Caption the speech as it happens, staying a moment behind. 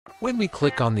When we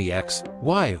click on the X,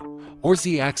 Y, or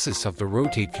Z axis of the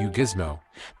Rotate View gizmo,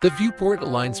 the viewport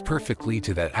aligns perfectly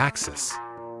to that axis.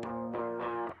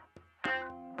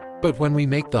 But when we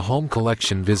make the home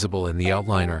collection visible in the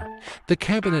outliner, the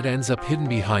cabinet ends up hidden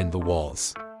behind the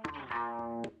walls.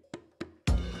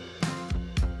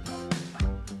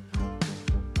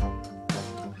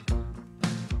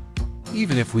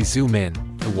 Even if we zoom in,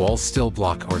 the walls still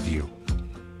block our view.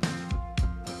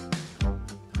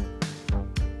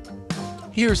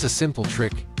 Here's a simple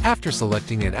trick. After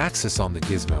selecting an axis on the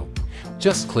gizmo,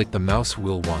 just click the mouse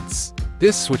wheel once.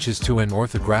 This switches to an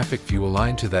orthographic view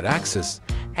aligned to that axis,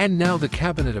 and now the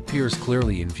cabinet appears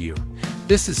clearly in view.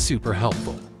 This is super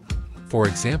helpful. For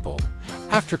example,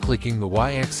 after clicking the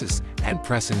Y-axis and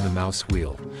pressing the mouse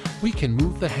wheel, we can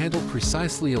move the handle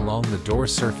precisely along the door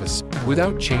surface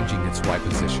without changing its Y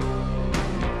position.